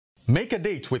Make a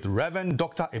date with Rev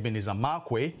Dr Ebenezer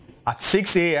Markwei at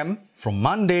 6 a.m. from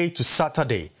Monday to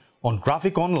Saturday on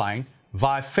Graphic Online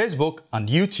via Facebook and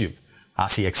YouTube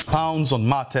as he expounds on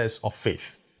matters of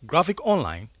faith. Graphic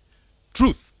Online,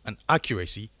 truth and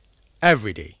accuracy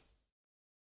every day.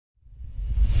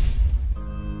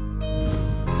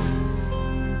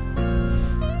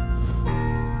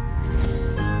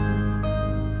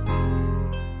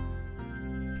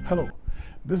 Hello,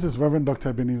 this is Rev Dr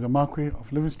Ebenezer Markwei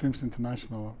of Living Streams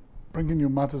International, bringing you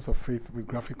matters of faith with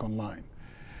Graphic Online.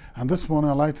 And this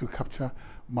morning I'd like to capture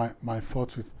my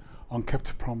thoughts with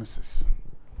unkept promises.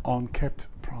 Unkept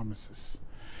promises.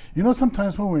 You know,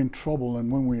 sometimes when we're in trouble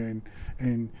and when we're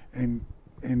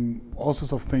in all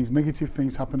sorts of things, negative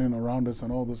things happening around us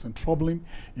and all those and troubling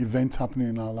events happening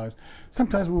in our lives,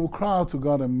 sometimes we will cry out to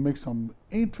God and make some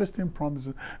interesting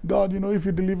promises. God, you know, if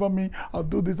you deliver me, I'll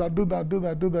do this, I'll do that, do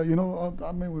that, do that. You know,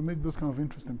 I mean, we make those kind of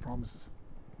interesting promises.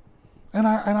 And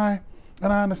I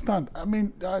understand. I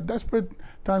mean, desperate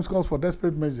times calls for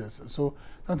desperate measures. So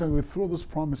sometimes we throw those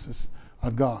promises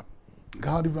at God.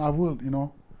 God, if I will, you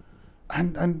know.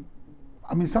 And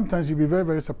I mean, sometimes you'll be very,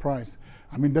 very surprised.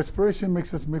 I mean, desperation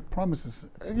makes us make promises.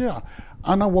 Yeah.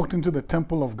 Anna walked into the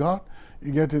temple of God,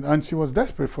 you get it, and she was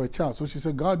desperate for a child. So she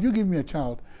said, God, you give me a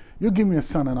child, you give me a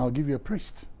son, and I'll give you a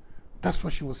priest. That's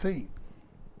what she was saying.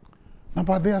 Now,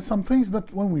 but there are some things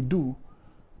that when we do,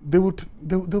 they'll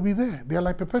be there. They are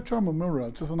like perpetual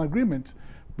memorial, just an agreement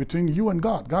between you and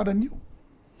God, God and you.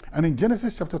 And in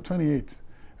Genesis chapter 28,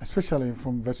 especially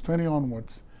from verse 20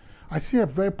 onwards, I see a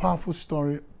very powerful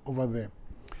story over there.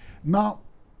 Now,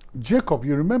 Jacob,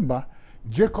 you remember,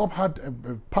 Jacob had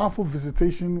a powerful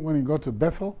visitation when he got to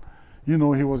Bethel. You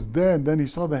know, he was there and then he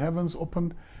saw the heavens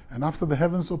opened. And after the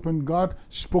heavens opened, God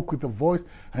spoke with a voice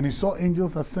and he saw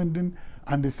angels ascending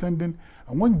and descending.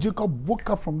 And when Jacob woke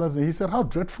up from that, he said, how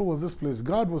dreadful was this place?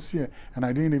 God was here and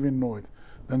I didn't even know it.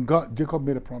 Then Jacob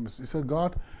made a promise. He said,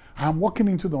 God, I'm walking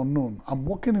into the unknown. I'm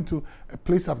walking into a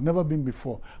place I've never been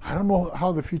before. I don't know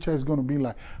how the future is going to be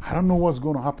like. I don't know what's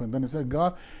going to happen. Then he said,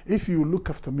 God, if you look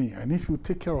after me and if you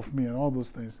take care of me and all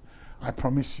those things, I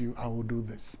promise you I will do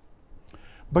this.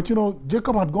 But you know,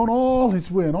 Jacob had gone all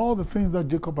his way and all the things that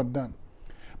Jacob had done.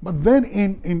 But then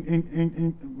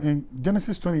in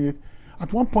Genesis 28,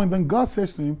 at one point, then God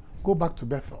says to him, go back to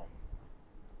Bethel.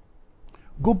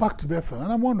 Go back to Bethel.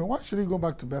 And I'm wondering, why should he go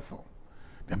back to Bethel?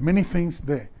 There are many things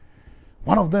there.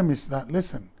 One of them is that,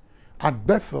 listen, at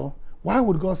Bethel, why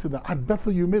would God say that? At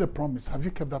Bethel, you made a promise. Have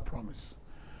you kept that promise?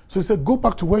 So he said, go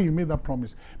back to where you made that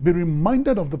promise. Be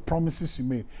reminded of the promises you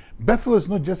made. Bethel is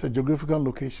not just a geographical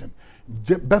location.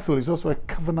 Bethel is also a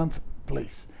covenant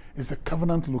place. It's a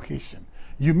covenant location.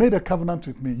 You made a covenant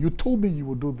with me. You told me you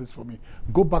would do this for me.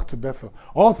 Go back to Bethel.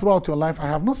 All throughout your life, I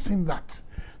have not seen that.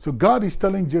 So God is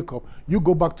telling Jacob, you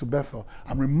go back to Bethel.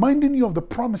 I'm reminding you of the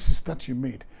promises that you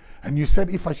made. And you said,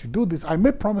 if I should do this, I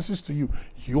made promises to you.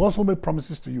 You also made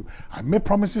promises to you. I made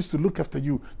promises to look after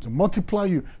you, to multiply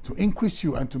you, to increase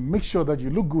you, and to make sure that you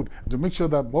look good, to make sure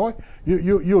that, boy,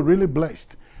 you're really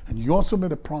blessed. And you also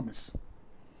made a promise.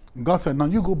 And God said, now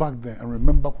you go back there and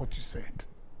remember what you said.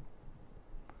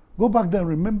 Go back there and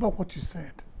remember what you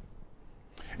said.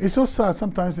 It's so sad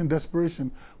sometimes in desperation,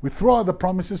 we throw out the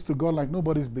promises to God like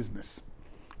nobody's business.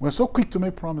 We're so quick to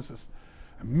make promises.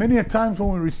 Many a times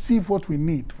when we receive what we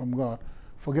need from God,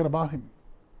 forget about Him.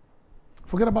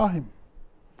 Forget about Him.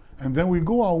 And then we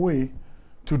go our way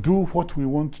to do what we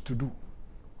want to do.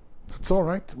 That's all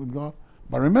right with God.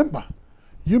 But remember,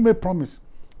 you made promise.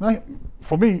 Now,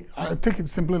 for me, I take it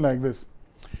simply like this.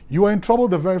 You were in trouble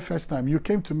the very first time. You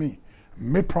came to me,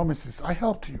 made promises. I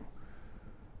helped you.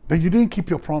 Then you didn't keep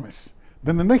your promise.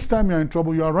 Then the next time you're in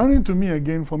trouble, you are running to me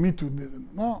again for me to...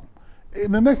 No.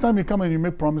 The next time you come and you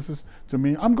make promises to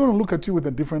me, I'm going to look at you with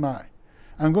a different eye.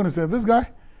 I'm going to say, this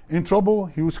guy, in trouble,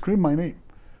 he will scream my name.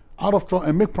 Out of trouble,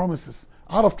 and make promises.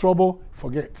 Out of trouble,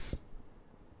 forgets.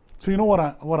 So you know what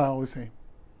I always say?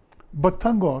 But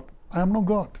thank God, I am not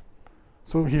God.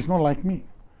 So he's not like me.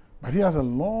 But he has a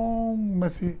long,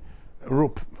 messy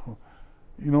rope.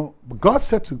 You know, but God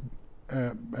said to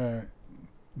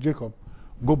Jacob,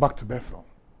 go back to Bethel.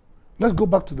 Let's go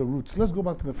back to the roots. Let's go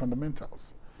back to the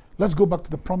fundamentals. Let's go back to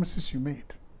the promises you made.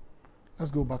 Let's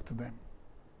go back to them.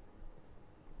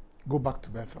 Go back to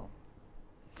Bethel.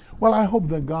 Well, I hope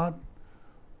that God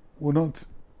will not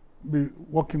be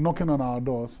knocking on our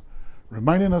doors,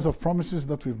 reminding us of promises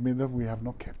that we've made that we have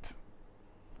not kept.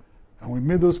 And we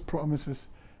made those promises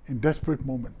in desperate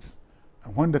moments.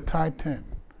 And when the tide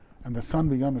turned and the sun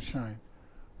began to shine,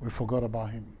 we forgot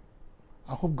about Him.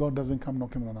 I hope God doesn't come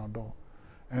knocking on our door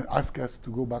and ask us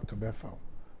to go back to Bethel.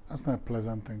 That's not a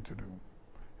pleasant thing to do.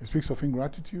 It speaks of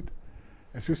ingratitude.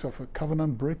 It speaks of a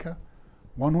covenant breaker,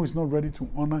 one who is not ready to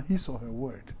honor his or her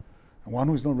word, and one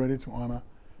who is not ready to honor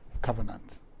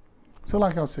covenant. So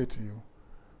like I'll say to you,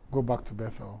 go back to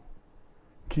Bethel.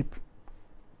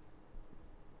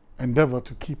 Endeavor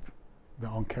to keep the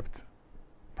unkept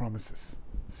promises.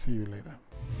 See you later.